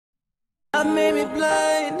love made me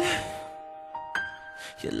blind.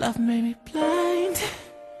 Your love made me blind.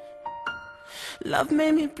 Love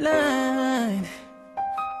made me blind.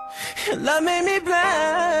 Your love made me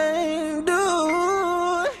blind.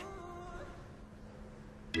 Ooh.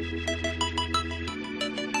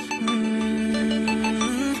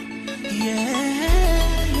 Yeah.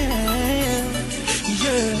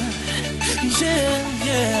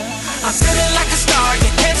 I'm feeling like a star, you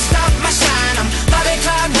can't stop my shine. I'm loving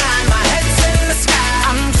cloud nine, my head's in the sky.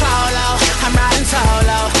 I'm solo, I'm riding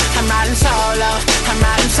solo, I'm riding solo, I'm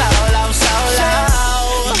riding solo, solo.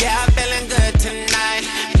 Yeah, I'm feeling good tonight,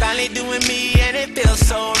 finally doing me and it feels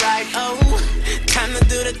so right. Oh, time to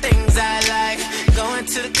do the things I like, going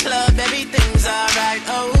to the club, everything's alright.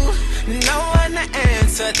 Oh, no one to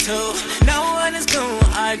answer to, no one is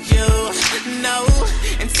gonna argue, no.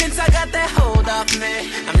 And since I got that hold off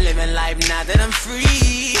me, I'm living life now that I'm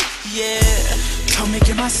free, yeah. Told me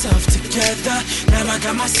get myself together, now I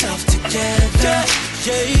got myself together,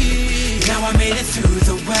 yeah. Now I made it through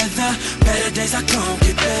the weather, better days are gonna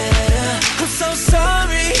get better. I'm so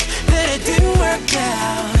sorry that it didn't work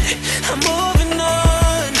out, I'm moving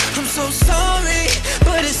on. I'm so sorry,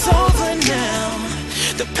 but it's over now,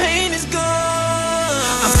 the pain is gone.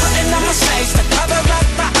 I'm putting on my shades to cover up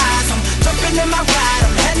my eyes, I'm jumping in my ride,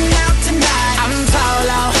 I'm heading out tonight. I'm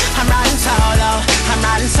solo, I'm riding solo, I'm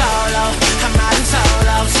riding solo, I'm riding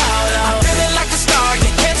solo, solo. I'm feeling like a star,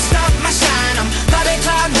 you can't stop my shine. I'm loving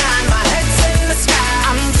cloud nine, my head's in the sky.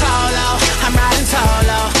 I'm solo, I'm riding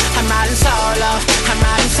solo, I'm riding solo, I'm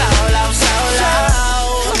riding solo, solo.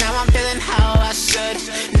 Now I'm feeling how I should,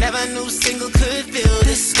 never knew single could feel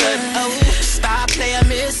this good. Oh, star player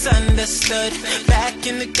misunderstood, back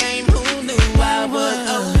in the game, who knew I would?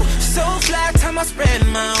 Oh, so fly, time I spread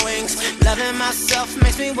my wings, loving myself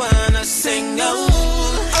makes me wanna sing. Oh,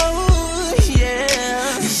 oh, yeah.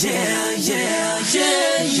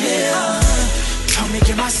 Told me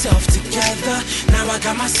get myself together, now I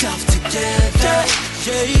got myself together,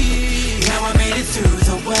 yeah. Now I made it through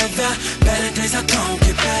the weather, better days are gonna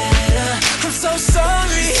get better. I'm so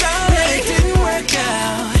sorry that it didn't work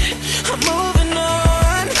out, I'm moving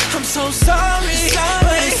on. I'm so sorry,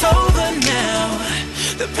 but it's over now,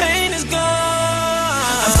 the pain is gone.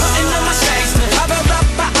 I'm putting on my shades to cover up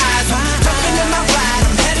my eyes, I'm jumping in my ride,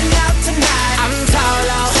 I'm heading out tonight. I'm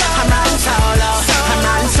solo, I'm riding solo, I'm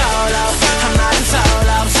riding solo, I'm riding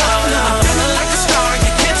solo, solo. I'm feeling like a star,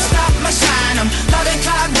 you can't stop my shine. I'm loving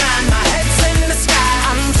cloud nine, my head's in the sky.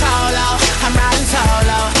 I'm solo, I'm riding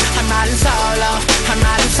solo, I'm riding solo, I'm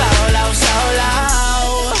riding solo, solo.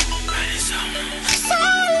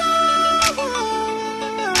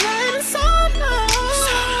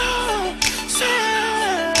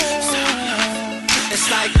 It's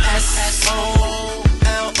like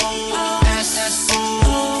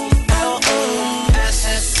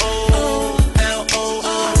S-O-L-O-S-S-O-L-O-S-S-O-L-O.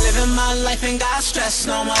 I'm living my life, ain't got stress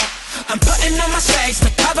no more. I'm putting on my shades to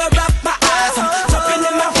cover up my eyes, I'm jumping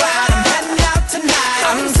in my ride, I'm heading out tonight.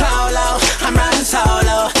 I'm solo, I'm riding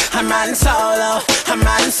solo, I'm riding solo, I'm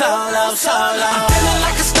riding solo, solo. I'm feeling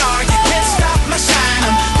like a star, you can't stop